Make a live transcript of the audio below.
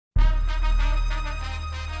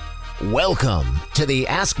Welcome to the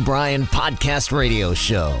Ask Brien podcast radio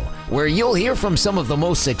show, where you'll hear from some of the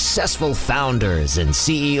most successful founders and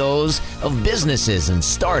CEOs of businesses and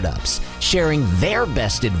startups, sharing their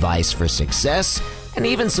best advice for success and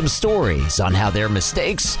even some stories on how their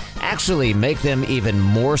mistakes actually make them even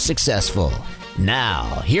more successful. Now,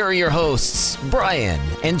 here are your hosts, Brien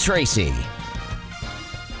and Traci.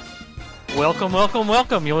 Welcome, welcome,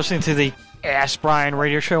 welcome. You're listening to the Ask Brien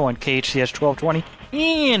radio show on KHCS 1220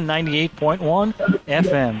 and 98.1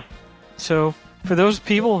 FM. So, for those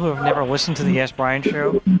people who have never listened to the Ask Brien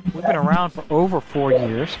show, we've been around for over 4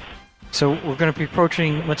 years. So, we're going to be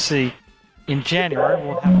approaching, let's see, in January,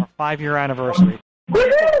 we'll have our 5-year anniversary.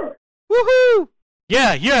 Woohoo! Woohoo!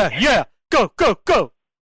 Yeah! Go!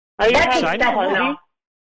 Are you excited? excited?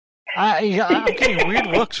 I'm getting weird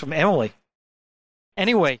looks from Emily.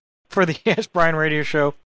 Anyway, for the Ask Brien radio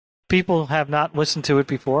show, people have not listened to it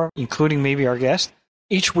before, including maybe our guest.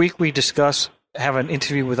 Each week we have an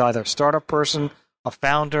interview with either a startup person, a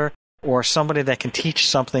founder, or somebody that can teach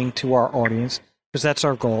something to our audience, because that's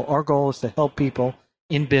our goal. Our goal is to help people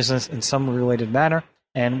in business in some related manner,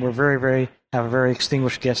 and we're have a very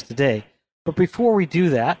distinguished guest today. But before we do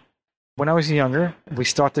that, when I was younger, we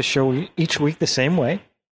start the show each week the same way.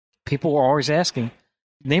 People were always asking,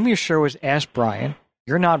 name of your show is Ask Brien.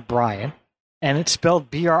 You're not Brian. And it's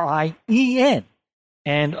spelled B-R-I-E-N.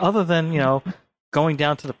 And other than, going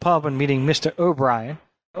down to the pub and meeting Mr. O'Brien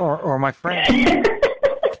or my friends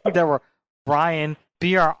that were Brian,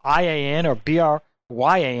 B-R-I-A-N or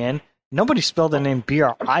B-R-Y-A-N, nobody spelled the name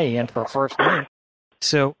B-R-I-A-N for a first name.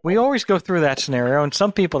 So we always go through that scenario, and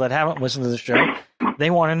some people that haven't listened to the show, they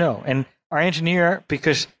want to know. And our engineer,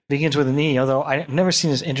 because begins with an E, although I've never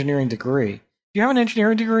seen his engineering degree. Do you have an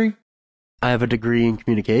engineering degree? I have a degree in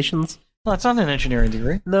communications. Well, it's not an engineering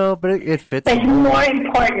degree. No, but it fits. It's more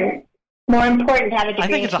important to have a degree I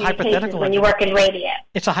think it's a hypothetical when you work in radio.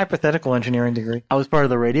 It's a hypothetical engineering degree. I was part of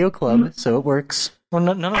the radio club, so it works. Well,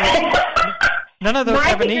 none of those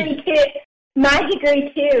have an E. My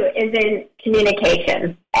degree, too, is in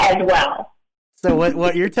communications as well. So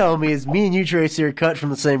what you're telling me is me and you, Traci, are cut from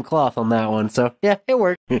the same cloth on that one. So, yeah, it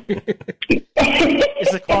worked. Is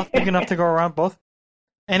the cloth big enough to go around both?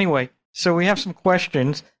 Anyway, so we have some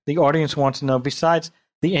questions the audience wants to know. Besides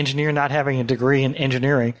the engineer not having a degree in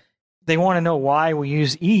engineering, they want to know why we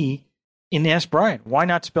use E in Ask Brien. Why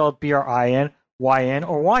not spell it B-R-I-N-Y-N?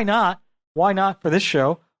 Or why not for this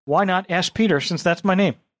show, why not Ask Peter, since that's my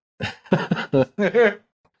name?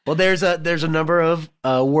 Well, there's a number of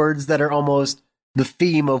words that are almost the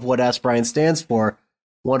theme of what Ask Brien stands for.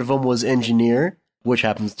 One of them was engineer, which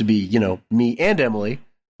happens to be, me and Emily,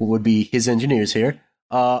 who would be his engineers here.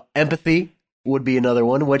 Empathy would be another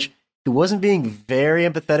one, which he wasn't being very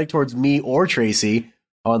empathetic towards me or Traci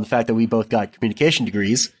on the fact that we both got communication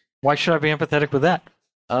degrees. Why should I be empathetic with that?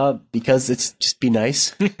 Because it's just be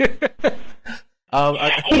nice. He doesn't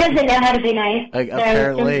know how to be nice.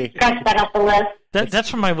 Apparently. Scratch that off the list. That's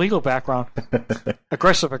from my legal background.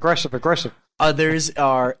 Aggressive. Others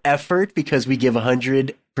are effort, because we give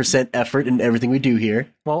 100% effort in everything we do here.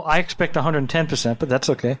 Well, I expect 110%, but that's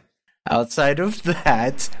okay. Outside of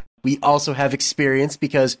that, we also have experience,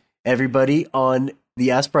 because everybody on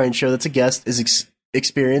the Ask Brien show that's a guest is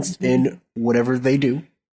experienced in whatever they do.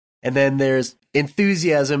 And then there's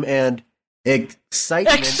enthusiasm and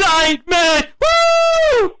excitement. Excitement!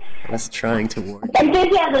 Woo! I was trying to warn you.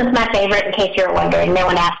 Enthusiasm is my favorite, in case you're wondering. No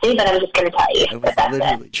one asked me, but I'm just going to tell you. I was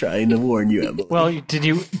literally trying to warn you, Emily. Well,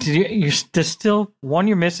 there's still one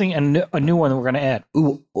you're missing and a new one that we're going to add.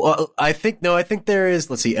 Ooh, well, I think there is,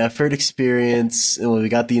 let's see, effort, experience, and we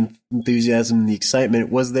got the enthusiasm and the excitement.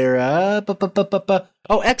 Was there,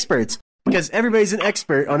 experts, because everybody's an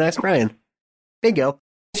expert on Ask Brien. Bingo.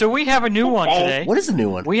 So we have a new one today. What is the new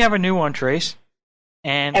one? We have a new one, Trace.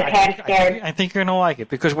 And okay, I think you're going to like it,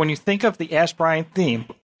 because when you think of the Ask Brien theme,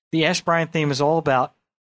 the Ask Brien theme is all about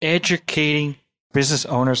educating business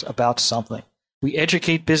owners about something. We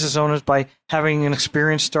educate business owners by having an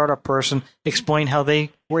experienced startup person explain how they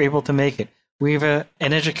were able to make it. We have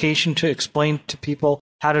an education to explain to people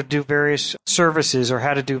how to do various services or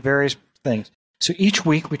how to do various things. So each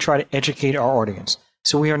week we try to educate our audience.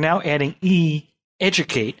 So we are now adding E,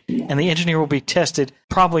 educate, and the engineer will be tested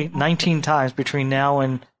probably 19 times between now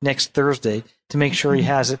and next Thursday to make sure he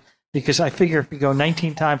has it, because I figure if you go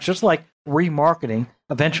 19 times, just like remarketing,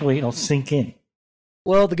 eventually it'll sink in.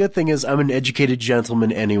 Well, the good thing is I'm an educated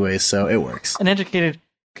gentleman anyway, so it works. An educated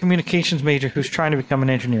communications major who's trying to become an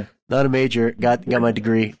engineer. Not a major, got my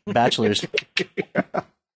degree, bachelor's.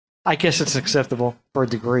 I guess it's acceptable for a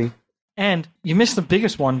degree. And you missed the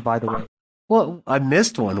biggest one, by the way. Well, I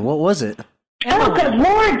missed one. What was it? Oh, good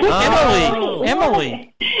Lord.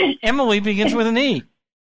 Emily begins with an E.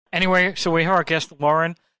 Anyway, so we have our guest,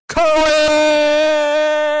 Lauren Cohen.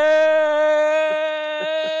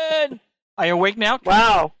 Are you awake now?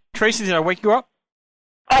 Wow. Traci, did I wake you up?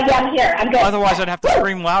 Yeah, I'm here. I'm good. Otherwise, I'd have to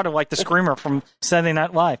scream louder like the screamer from Saturday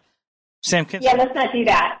Night Live. Sam Kinson. Yeah, let's not do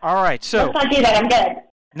that. All right, so Let's not do that. I'm good.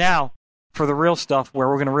 now for the real stuff where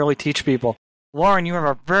we're going to really teach people. Lauren, you have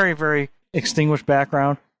a very, very extinguished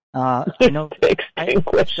background. I know.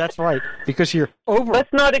 Extinguished. That's right, because you're over.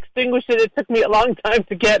 Let's not extinguish it. It took me a long time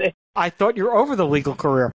to get it. I thought you were over the legal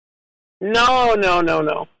career.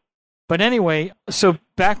 No. But anyway, so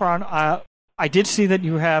background, I did see that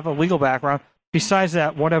you have a legal background. Besides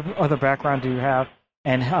that, what other background do you have?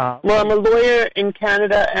 And Well, I'm a lawyer in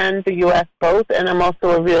Canada and the U.S. both, and I'm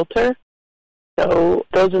also a realtor. So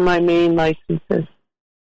those are my main licenses.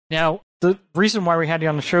 Now, the reason why we had you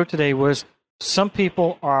on the show today was some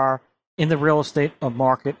people are in the real estate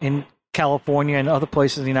market in California and other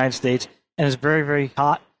places in the United States, and it's very, very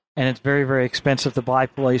hot, and it's very, very expensive to buy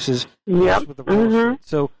places with the real estate.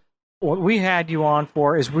 So what we had you on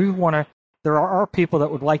for is there are people that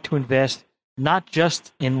would like to invest not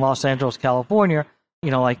just in Los Angeles, California.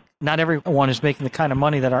 Like not everyone is making the kind of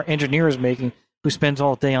money that our engineer is making, who spends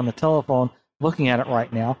all day on the telephone looking at it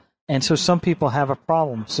right now. And so some people have a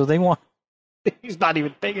problem. So they want, he's not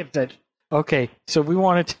even paying attention. Okay, so we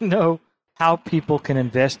wanted to know how people can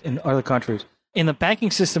invest in other countries. In the banking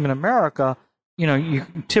system in America, you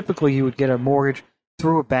typically would get a mortgage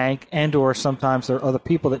through a bank, and or sometimes there are other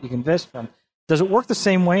people that you can invest from. Does it work the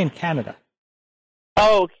same way in Canada?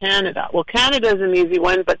 Oh, Canada. Well, Canada is an easy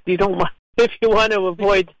one, but you don't want, if you want to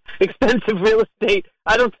avoid expensive real estate,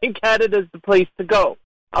 I don't think Canada is the place to go.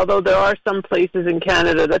 Although there are some places in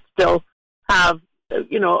Canada that still have,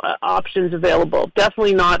 options available.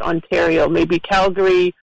 Definitely not Ontario. Maybe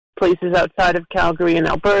Calgary, places outside of Calgary and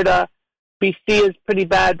Alberta. BC is pretty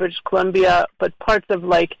bad, British Columbia, but parts of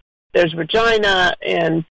there's Regina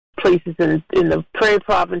and places in the Prairie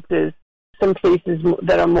provinces, some places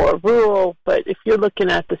that are more rural. But if you're looking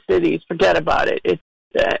at the cities, forget about it. It's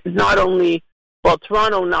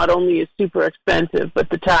Toronto not only is super expensive, but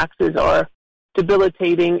the taxes are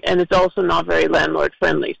debilitating, and it's also not very landlord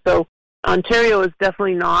friendly. So Ontario is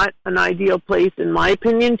definitely not an ideal place, in my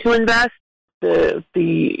opinion, to invest. The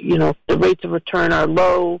rates of return are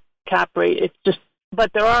low, cap rate.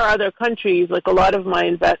 But there are other countries, like a lot of my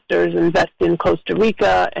investors invest in Costa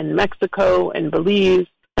Rica and Mexico and Belize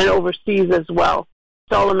and overseas as well.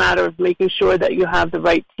 It's all a matter of making sure that you have the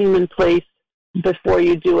right team in place before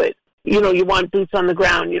you do it. You want boots on the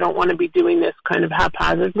ground. You don't want to be doing this kind of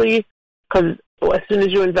haphazardly, because as soon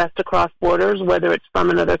as you invest across borders, whether it's from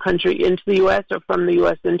another country into the U.S. or from the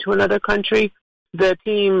U.S. into another country, the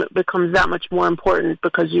team becomes that much more important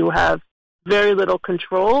because you have very little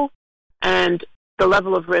control and the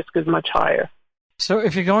level of risk is much higher. So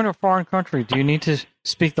if you're going to a foreign country, do you need to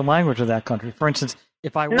speak the language of that country? For instance,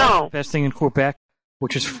 if I was investing in Quebec,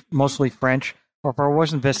 which is mostly French, or if I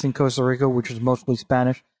was investing in Costa Rica, which is mostly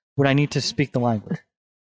Spanish, would I need to speak the language?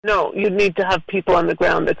 No, you'd need to have people on the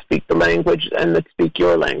ground that speak the language and that speak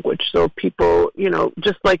your language. So people,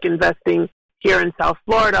 just like investing here in South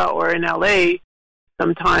Florida or in LA,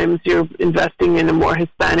 sometimes you're investing in a more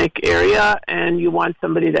Hispanic area and you want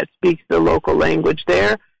somebody that speaks the local language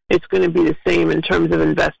there. It's going to be the same in terms of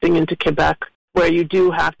investing into Quebec, where you do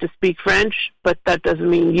have to speak French, but that doesn't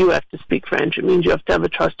mean you have to speak French. It means you have to have a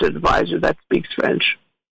trusted advisor that speaks French.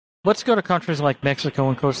 Let's go to countries like Mexico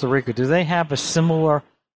and Costa Rica. Do they have a similar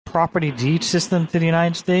property deed system to the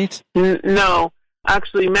United States? No.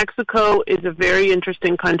 Actually, Mexico is a very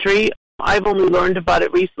interesting country. I've only learned about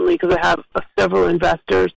it recently because I have several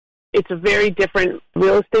investors. It's a very different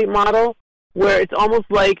real estate model where it's almost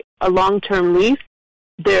like a long-term lease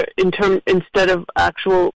instead of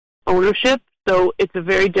actual ownership. So it's a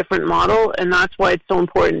very different model, and that's why it's so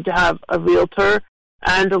important to have a realtor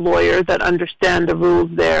and a lawyer that understand the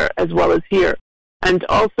rules there as well as here. And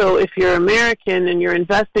also, if you're American and you're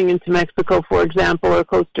investing into Mexico, for example, or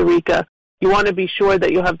Costa Rica, you want to be sure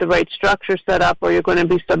that you have the right structure set up, or you're going to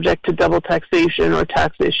be subject to double taxation or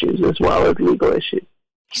tax issues as well as legal issues.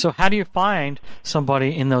 So how do you find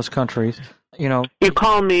somebody in those countries? You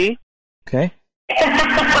call me. Okay.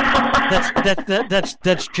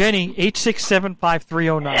 That's Jenny,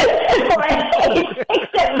 867-5309.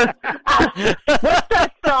 What's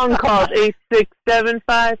that song called?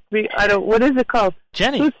 86753. What is it called?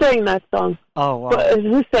 Jenny. Who sang that song? Oh, wow.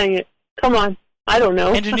 Who sang it? Come on. I don't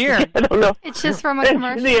know. Engineer. I don't know. It's just from a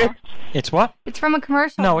commercial. It's what? It's from a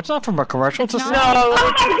commercial. No, it's not from a commercial. It's a song. No. Oh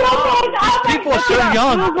my goodness! These people are so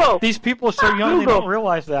young. Google. These people are so young, they don't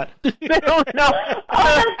realize that. They don't know.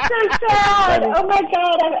 Oh, that's so sad. Oh my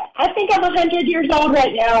God! I think I'm 100 years old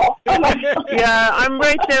right now. Oh my God. Yeah, I'm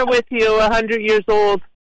right there with you. 100 years old.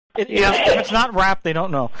 If it's not rap, they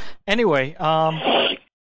don't know. Anyway,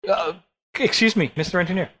 excuse me, Mr.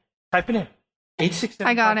 Engineer. Type it in. 867.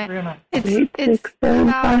 I got it. It's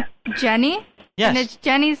about Jenny. Yes. And it's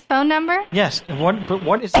Jenny's phone number. Yes. But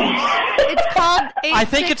what is this? It's called. I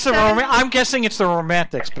think it's the I'm guessing it's the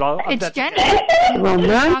Romantics, but It's Jenny. Romantic?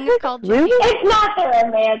 The song is called Jenny. It's not the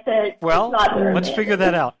romantic. Well, let's figure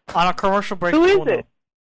that out. On a commercial break. Who is it?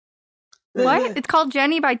 What? It's called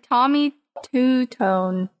Jenny by Tommy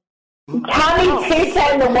Two-Tone. Tommy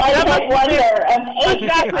Two-Tone, the one-hit wonder of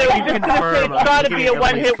Exactly. I was just going to say, it's got to be a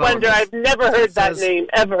one-hit wonder. I've never heard that name,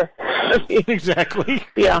 ever. Exactly.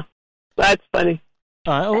 Yeah. That's funny.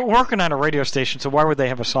 We're working on a radio station, so why would they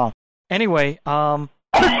have a song? Anyway, so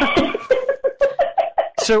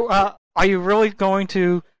are you really going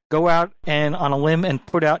to go out and on a limb and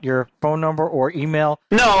put out your phone number or email?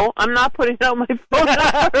 No, I'm not putting out my phone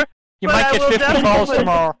number. You might get 50 calls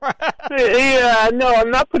tomorrow. Yeah, no,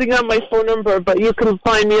 I'm not putting out my phone number, but you can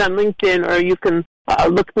find me on LinkedIn, or you can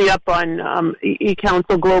look me up on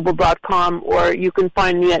ecounselglobal.com, or you can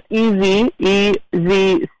find me at EZCARD,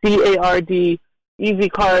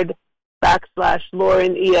 EasyCard /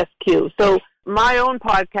 Lauren ESQ. So my own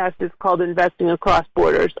podcast is called Investing Across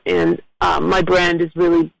Borders, and my brand is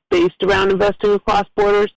really based around investing across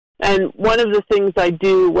borders. And one of the things I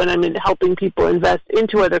do when I'm helping people invest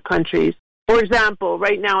into other countries, for example,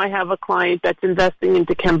 right now I have a client that's investing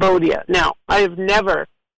into Cambodia. Now, I have never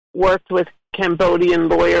worked with Cambodian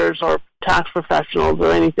lawyers or tax professionals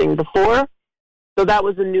or anything before, so that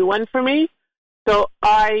was a new one for me. So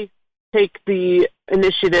I take the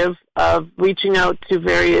initiative of reaching out to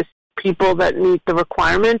various people that meet the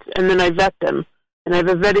requirements, and then I vet them. And I have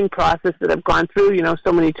a vetting process that I've gone through,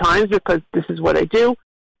 so many times, because this is what I do.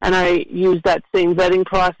 And I use that same vetting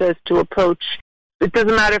process to approach. It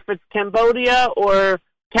doesn't matter if it's Cambodia or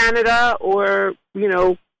Canada or,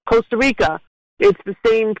 Costa Rica. It's the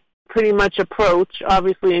same pretty much approach,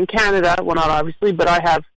 obviously in Canada. Well, not obviously, but I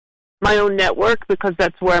have my own network because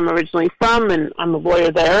that's where I'm originally from, and I'm a lawyer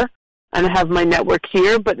there. And I have my network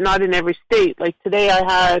here, but not in every state. Like today I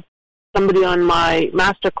had somebody on my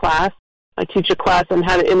master class. I teach a class on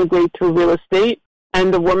how to immigrate through real estate.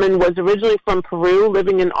 And the woman was originally from Peru,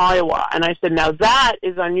 living in Iowa. And I said, now that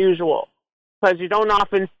is unusual, because you don't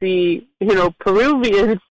often see,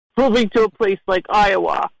 Peruvians moving to a place like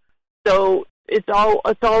Iowa. So it's all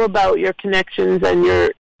about your connections and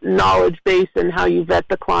your knowledge base and how you vet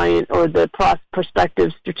the client or the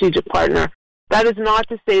prospective strategic partner. That is not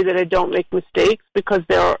to say that I don't make mistakes, because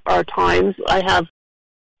there are times. I have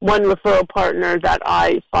one referral partner that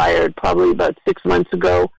I fired probably about 6 months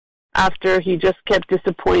ago, after he just kept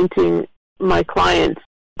disappointing my clients.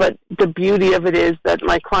 But the beauty of it is that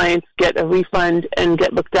my clients get a refund and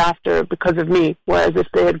get looked after because of me, whereas if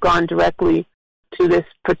they had gone directly to this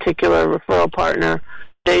particular referral partner,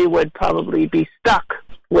 they would probably be stuck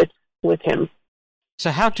with him.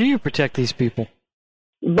 So how do you protect these people?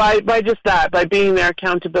 By just that, by being their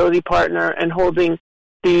accountability partner and holding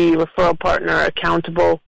the referral partner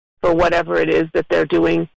accountable for whatever it is that they're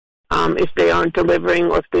doing. If they aren't delivering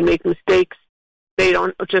or if they make mistakes, they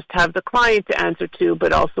don't just have the client to answer to,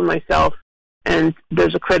 but also myself. And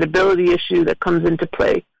there's a credibility issue that comes into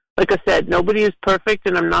play. Like I said, nobody is perfect,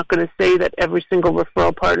 and I'm not going to say that every single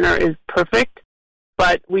referral partner is perfect,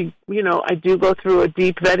 but I do go through a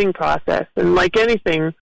deep vetting process. And like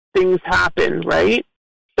anything, things happen, right?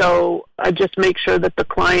 So I just make sure that the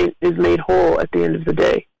client is made whole at the end of the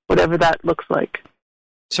day, whatever that looks like.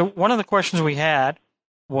 So one of the questions we had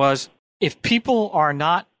was, if people are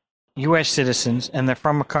not U.S. citizens and they're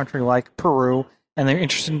from a country like Peru and they're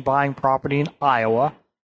interested in buying property in Iowa,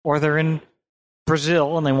 or they're in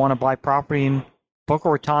Brazil and they want to buy property in Boca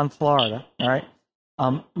Raton, Florida, all right?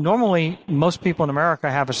 Normally, most people in America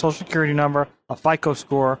have a Social Security number, a FICO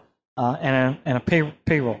score, and a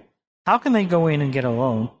payroll. How can they go in and get a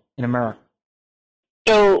loan in America?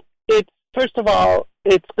 So first of all,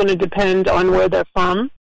 it's going to depend on where they're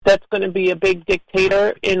from. That's going to be a big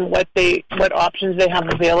dictator in what options they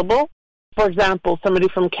have available. For example, somebody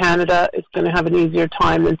from Canada is going to have an easier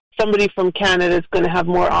time, and somebody from Canada is going to have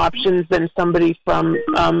more options than somebody from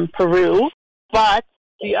Peru. But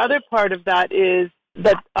the other part of that is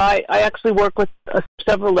that I actually work with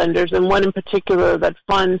several lenders, and one in particular that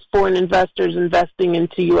funds foreign investors investing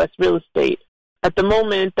into U.S. real estate. At the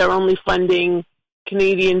moment, they're only funding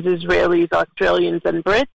Canadians, Israelis, Australians, and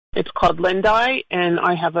Brits. It's called Lendai, and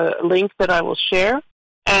I have a link that I will share.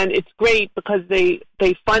 And it's great because they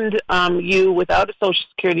fund you without a Social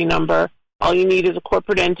Security number. All you need is a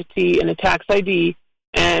corporate entity and a tax ID,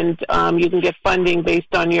 and you can get funding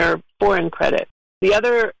based on your foreign credit. The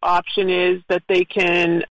other option is that they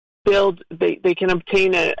can they can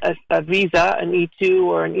obtain a visa, an E2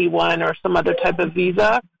 or an E1 or some other type of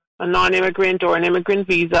visa, a non-immigrant or an immigrant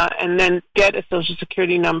visa, and then get a Social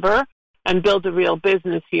Security number and build a real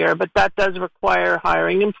business here. But that does require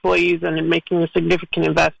hiring employees and making a significant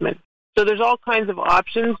investment. So there's all kinds of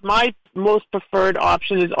options. My most preferred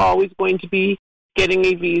option is always going to be getting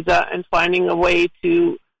a visa and finding a way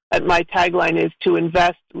to, my tagline is to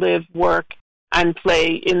invest, live, work, and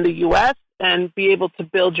play in the U.S. and be able to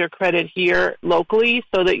build your credit here locally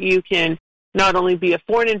so that you can not only be a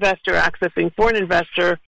foreign investor accessing foreign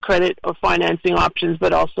investor credit or financing options,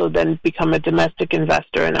 but also then become a domestic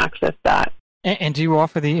investor and access that. And do you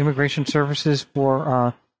offer the immigration services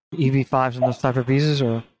for EB-5s and those type of visas?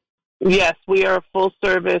 Or? Yes, we are a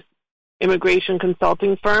full-service immigration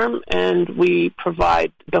consulting firm, and we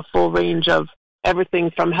provide the full range of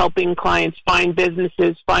everything from helping clients find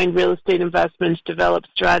businesses, find real estate investments, develop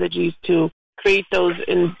strategies to create those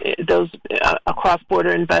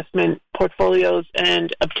cross-border investment portfolios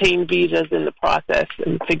and obtain visas in the process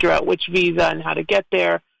and figure out which visa and how to get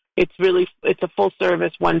there. It's a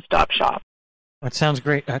full-service, one-stop shop. That sounds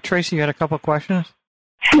great. Traci, you had a couple of questions?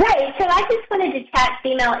 Right. So I just wanted to chat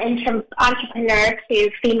female entrepreneur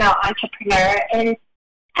to female entrepreneur and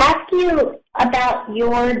ask you about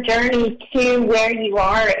your journey to where you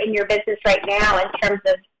are in your business right now in terms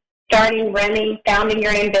of starting, running, founding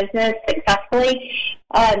your own business successfully.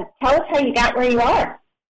 Tell us how you got where you are.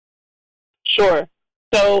 Sure.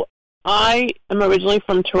 So I am originally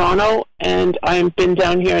from Toronto, and I've been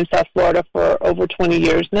down here in South Florida for over 20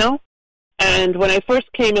 years now. And when I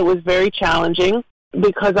first came, it was very challenging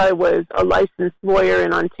because I was a licensed lawyer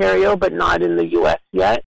in Ontario, but not in the U.S.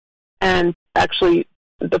 yet. And actually,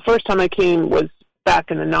 the first time I came was back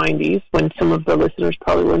in the 90s when some of the listeners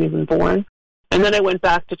probably weren't even born. And then I went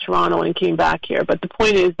back to Toronto and came back here. But the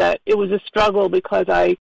point is that it was a struggle because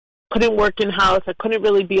I couldn't work in-house. I couldn't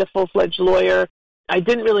really be a full-fledged lawyer. I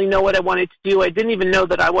didn't really know what I wanted to do. I didn't even know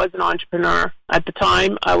that I was an entrepreneur at the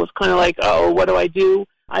time. I was kind of like, oh, what do I do?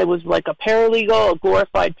 I was like a paralegal, a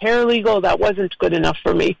glorified paralegal. That wasn't good enough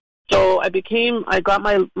for me. So I got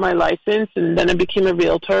my license, and then I became a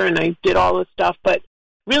realtor, and I did all this stuff. But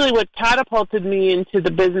really what catapulted me into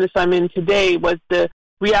the business I'm in today was the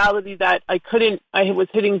reality that I was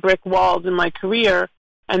hitting brick walls in my career.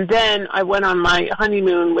 And then I went on my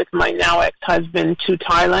honeymoon with my now ex-husband to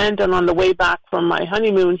Thailand. And on the way back from my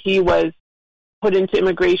honeymoon, he was put into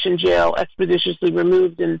immigration jail, expeditiously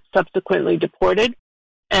removed, and subsequently deported.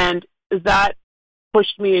 And that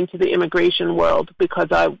pushed me into the immigration world because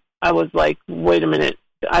I was like, wait a minute,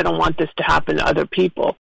 I don't want this to happen to other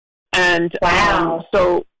people. And wow.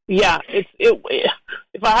 So yeah, if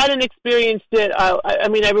I hadn't experienced it, I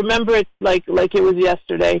mean, I remember it like it was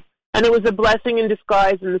yesterday. And it was a blessing in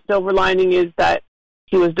disguise, and the silver lining is that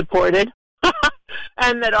he was deported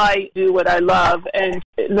and that I do what I love. And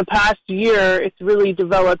in the past year, it's really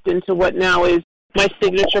developed into what now is my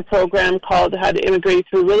signature program called How to Immigrate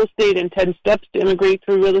Through Real Estate and 10 Steps to Immigrate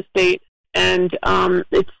Through Real Estate. And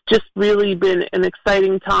it's just really been an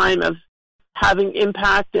exciting time of having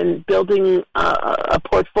impact and building a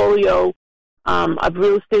portfolio of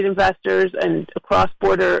real estate investors and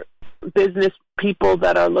cross-border business people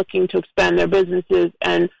that are looking to expand their businesses.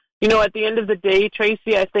 And, at the end of the day,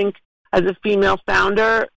 Traci, I think as a female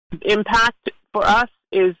founder, impact for us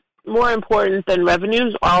is more important than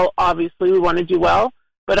revenues. Obviously, we want to do well,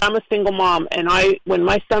 but I'm a single mom, and when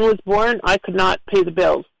my son was born, I could not pay the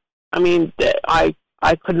bills. I mean, I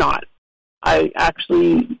could not. I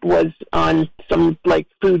actually was on some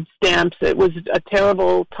food stamps. It was a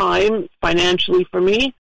terrible time financially for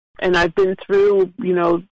me, and I've been through,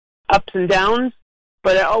 ups and downs,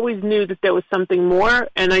 but I always knew that there was something more,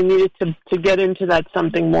 and I needed to get into that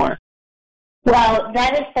something more. Well,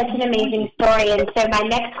 that is such an amazing story. And so my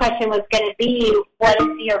next question was going to be, what are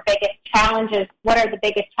the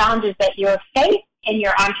biggest challenges that you have faced in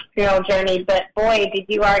your entrepreneurial journey? But boy, did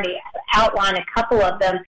you already outline a couple of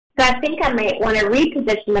them. So I think I might want to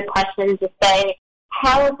reposition the question to say,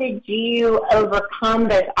 how did you overcome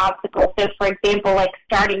those obstacles? So, for example,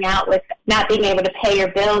 starting out with not being able to pay your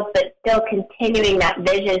bills, but still continuing that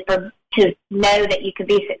vision to know that you could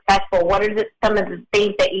be successful. What are some of the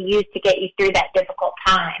things that you used to get you through that difficult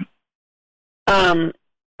time?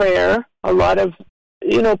 Prayer, a lot of,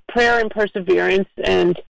 prayer and perseverance,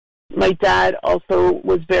 and My dad also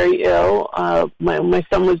was very ill. My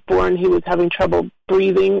son was born. He was having trouble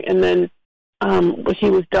breathing, and then he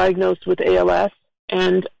was diagnosed with ALS,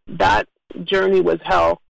 and that journey was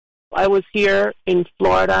hell. I was here in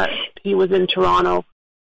Florida. He was in Toronto,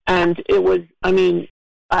 and it was,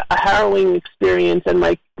 a harrowing experience, and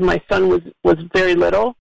my son was very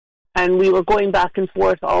little, and we were going back and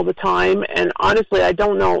forth all the time, and honestly, I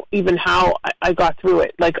don't know even how I got through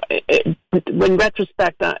it. Like, in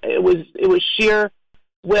retrospect, it was sheer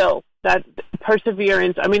will, that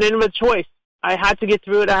perseverance. I mean, it was a choice. I had to get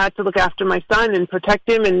through it. I had to look after my son and protect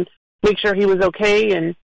him and make sure he was okay,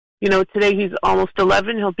 and, today he's almost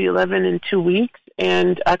 11. He'll be 11 in 2 weeks,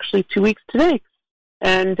 and actually 2 weeks today.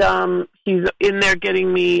 And he's in there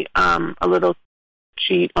getting me a little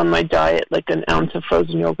cheat on my diet, like an ounce of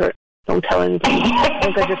frozen yogurt. Don't tell anybody. I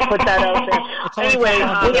think I just put that out there. Anyway,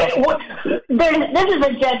 this is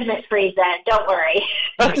a judgment-free zone. Don't worry.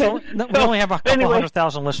 Okay. We only have a couple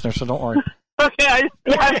 100,000 listeners, so don't worry. Okay, I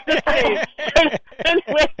have to say.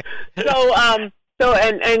 Anyway,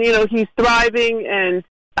 so he's thriving, and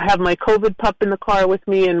I have my COVID pup in the car with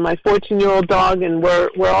me, and my 14-year-old dog, and we're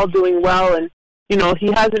all doing well. And he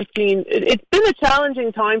hasn't seen. It's been a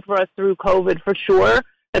challenging time for us through COVID, for sure.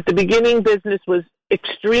 At the beginning, business was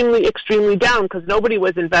extremely, extremely down because nobody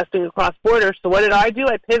was investing across borders. So what did? I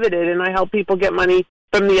pivoted, and I help people get money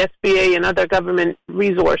from the SBA and other government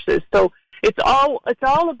resources. So it's all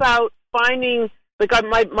about finding.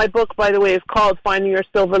 My book, by the way, is called Finding Your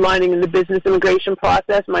Silver Lining in the Business Immigration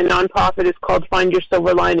Process. My nonprofit is called Find Your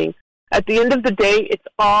Silver Lining. At the end of the day, it's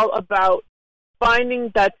all about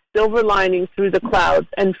finding that silver lining through the clouds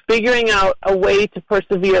and figuring out a way to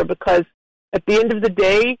persevere, because at the end of the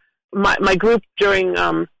day, my group during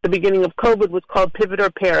the beginning of COVID was called Pivot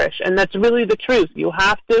or Perish, and that's really the truth. You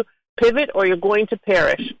have to pivot or you're going to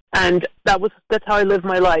perish, and that's how I live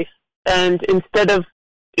my life. And instead of,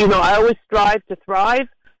 I always strive to thrive,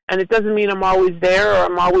 and it doesn't mean I'm always there or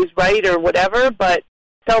I'm always right or whatever, but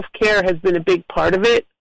self-care has been a big part of it.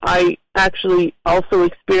 I actually also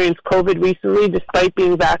experienced COVID recently, despite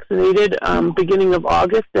being vaccinated, beginning of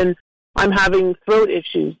August, and I'm having throat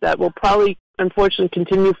issues that will probably, unfortunately,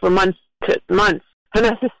 continue for months to months. And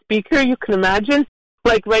as a speaker, you can imagine,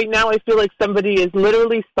 like right now, I feel like somebody is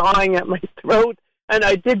literally sawing at my throat. And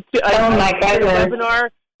I did a webinar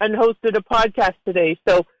and hosted a podcast today,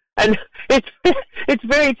 and it's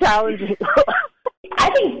very challenging. I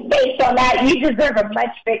think based on that, you deserve a much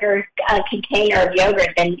bigger container of yogurt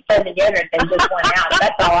than frozen yogurt than just 1 ounce.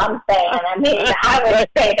 That's all I'm saying. I mean, I would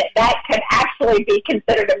say that could actually be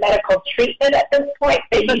considered a medical treatment at this point.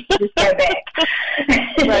 That you should just go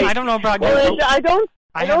big. Right. I don't know about you.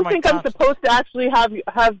 I don't think I'm supposed to actually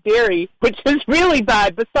have dairy, which is really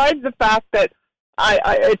bad. Besides the fact that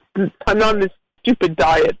I'm on this stupid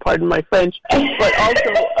diet, pardon my French, but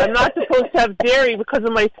also I'm not supposed to have dairy because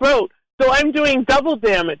of my throat. So I'm doing double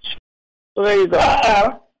damage. So there you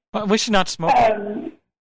go. Well, we should not smoke. Smoking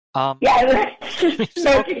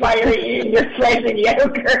while you're eating your frozen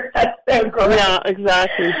yogurt. That's so gross. Yeah,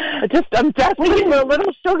 exactly. I'm desperate for a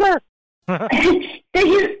little sugar. So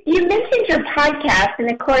you mentioned your podcast,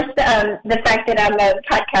 and of course, the fact that I'm a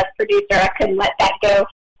podcast producer, I couldn't let that go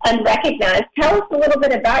unrecognized. Tell us a little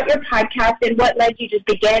bit about your podcast and what led you to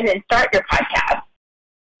begin and start your podcast.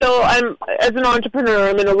 So as an entrepreneur,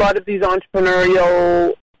 I'm in a lot of these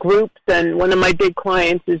entrepreneurial groups, and one of my big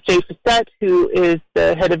clients is Jay Facette, who is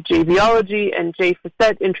the head of JVology, and Jay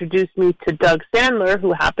Facette introduced me to Doug Sandler,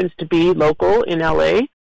 who happens to be local in LA,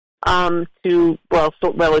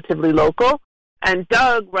 relatively local. And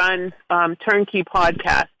Doug runs Turnkey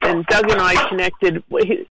Podcast, and Doug and I connected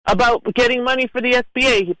about getting money for the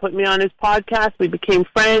SBA. He put me on his podcast. We became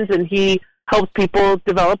friends, and he helps people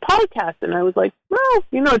develop podcasts. And I was like, well,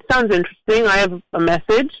 it sounds interesting. I have a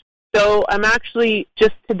message. So I'm actually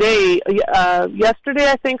just today, yesterday,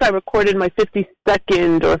 I think I recorded my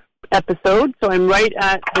 52nd episode. So I'm right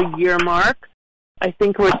at the year mark. I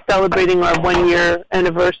think we're celebrating our 1-year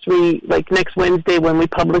anniversary, like next Wednesday when we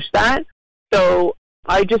publish that. So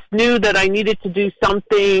I just knew that I needed to do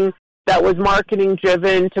something that was marketing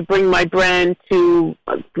driven to bring my brand to,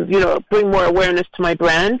 bring more awareness to my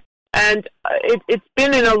brand. And it's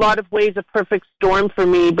been in a lot of ways a perfect storm for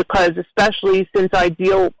me, because especially since I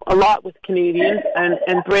deal a lot with Canadians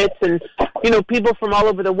and Brits and, people from all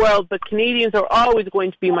over the world, but Canadians are always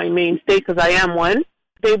going to be my mainstay because I am one.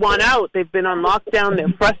 They want out. They've been on lockdown. They're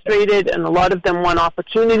frustrated, and a lot of them want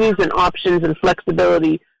opportunities and options and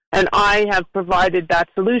flexibility. And I have provided that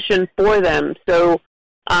solution for them. So,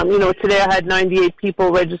 today I had 98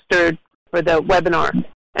 people registered for the webinar.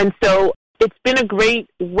 And so it's been a great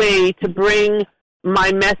way to bring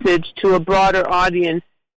my message to a broader audience,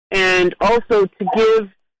 and also to give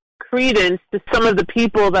credence to some of the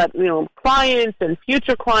people that, clients and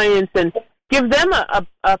future clients, and give them a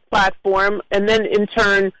platform, and then in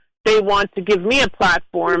turn they want to give me a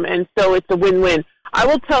platform, and so it's a win-win. I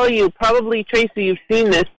will tell you, probably, Traci, you've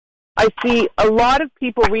seen this. I see a lot of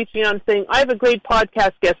people reaching out and saying, I have a great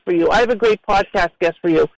podcast guest for you. I have a great podcast guest for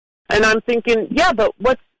you. And I'm thinking, yeah, but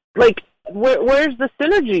what's, where's the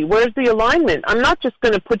synergy? Where's the alignment? I'm not just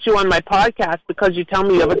going to put you on my podcast because you tell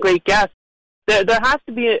me you have a great guest. There has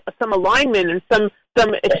to be some alignment and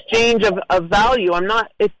some exchange of value. I'm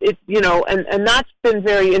not, and that's been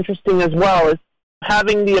very interesting as well, is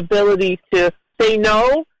having the ability to say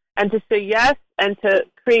no and to say yes and to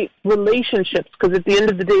create relationships, because at the end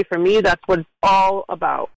of the day, for me, that's what it's all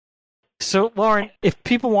about. So, Lauren, if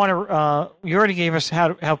people want to, you already gave us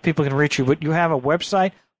how people can reach you, but you have a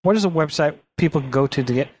website. What is a website people can go to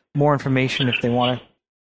get more information if they want to?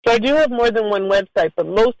 So I do have more than one website, but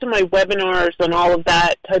most of my webinars and all of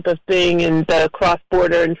that type of thing and the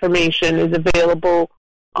cross-border information is available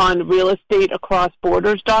on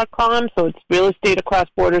realestateacrossborders.com. So it's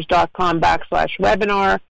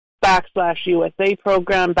realestateacrossborders.com/webinar/USA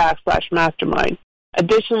program /mastermind.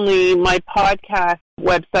 Additionally, my podcast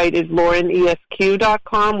website is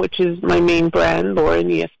laurenesq.com, which is my main brand, Lauren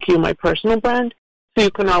ESQ, my personal brand. So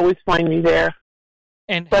you can always find me there.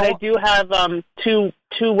 But I do have two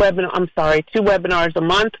webinars a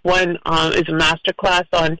month. One is a masterclass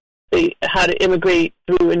on how to immigrate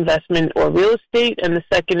through investment or real estate, and the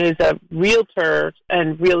second is a realtor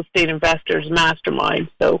and real estate investors mastermind.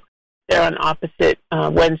 So they're on opposite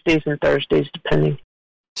Wednesdays and Thursdays, depending.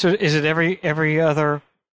 So is it every other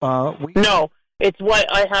week? No, it's what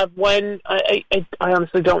I have one. I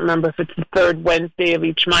honestly don't remember if it's the third Wednesday of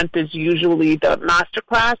each month is usually the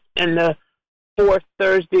masterclass, and the fourth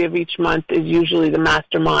Thursday of each month is usually the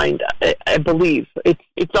mastermind. I believe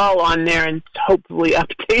it's all on there and hopefully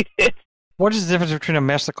updated. What is the difference between a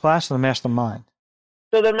masterclass and a mastermind?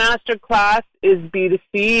 So the masterclass is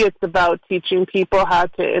B2C. It's about teaching people how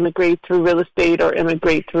to immigrate through real estate or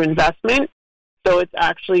immigrate through investment. So it's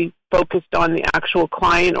actually focused on the actual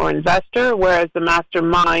client or investor, whereas the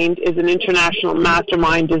mastermind is an international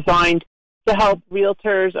mastermind designed to help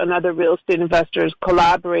realtors and other real estate investors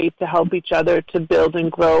collaborate to help each other to build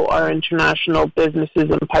and grow our international businesses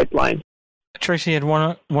and pipeline. Traci had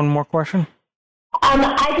one more question.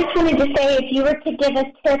 I just wanted to say, if you were to give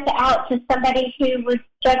a tip out to somebody who was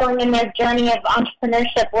struggling in their journey of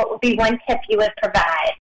entrepreneurship, what would be one tip you would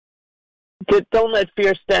provide? Don't let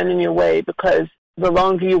fear stand in your way, because the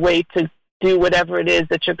longer you wait to do whatever it is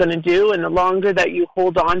that you're going to do, and the longer that you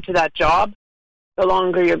hold on to that job, the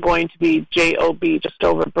longer you're going to be J-O-B, just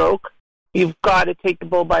over broke. You've got to take the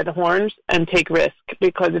bull by the horns and take risk,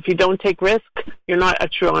 because if you don't take risk, you're not a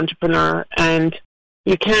true entrepreneur, and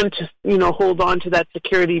you can't just, hold on to that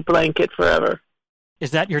security blanket forever. Is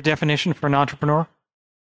that your definition for an entrepreneur?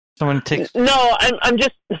 Someone takes... No, I'm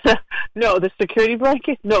just... No, the security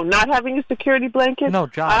blanket? No, not having a security blanket? No,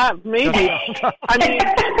 John. Maybe. I mean,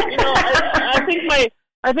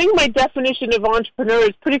 I think my definition of entrepreneur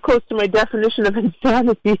is pretty close to my definition of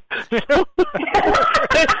insanity. They're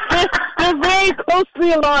very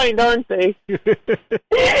closely aligned, aren't they?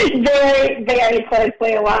 Very, very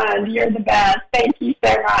closely aligned. You're the best. Thank you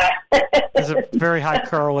so much. There's a very high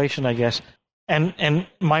correlation, I guess. And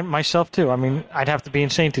myself, too. I mean, I'd have to be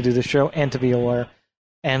insane to do this show and to be a lawyer.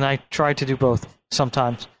 And I try to do both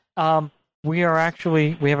sometimes. We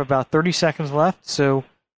have about 30 seconds left. So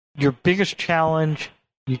your biggest challenge,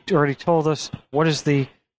 you already told us. What is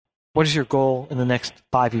your goal in the next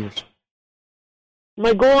 5 years?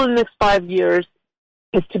 My goal in the next 5 years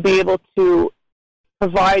is to be able to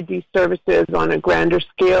provide these services on a grander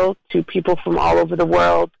scale to people from all over the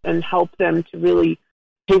world and help them to really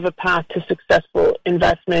pave a path to successful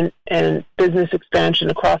investment and business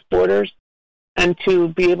expansion across borders, and to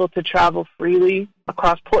be able to travel freely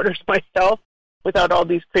across borders myself without all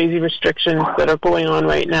these crazy restrictions that are going on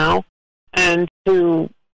right now, and to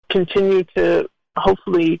continue to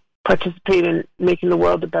hopefully participate in making the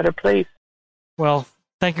world a better place. Well,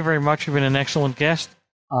 thank you very much. You've been an excellent guest.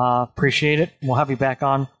 Appreciate it. We'll have you back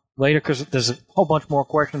on later, because there's a whole bunch more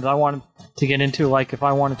questions I wanted to get into, like if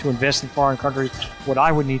I wanted to invest in foreign countries, what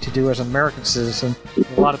I would need to do as an American citizen.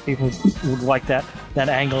 A lot of people would like that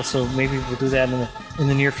angle, so maybe we'll do that in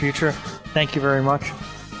the near future. Thank you very much.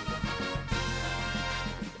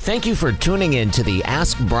 Thank you for tuning in to the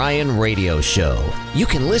Ask Brien Radio Show. You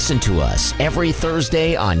can listen to us every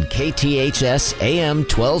Thursday on KTHS AM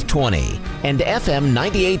 1220 and FM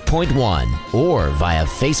 98.1 or via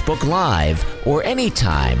Facebook Live or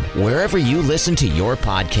anytime wherever you listen to your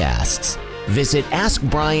podcasts. Visit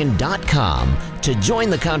AskBrien.com to join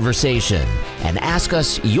the conversation and ask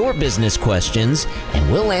us your business questions,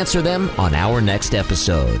 and we'll answer them on our next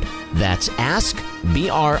episode. That's AskBrien.com.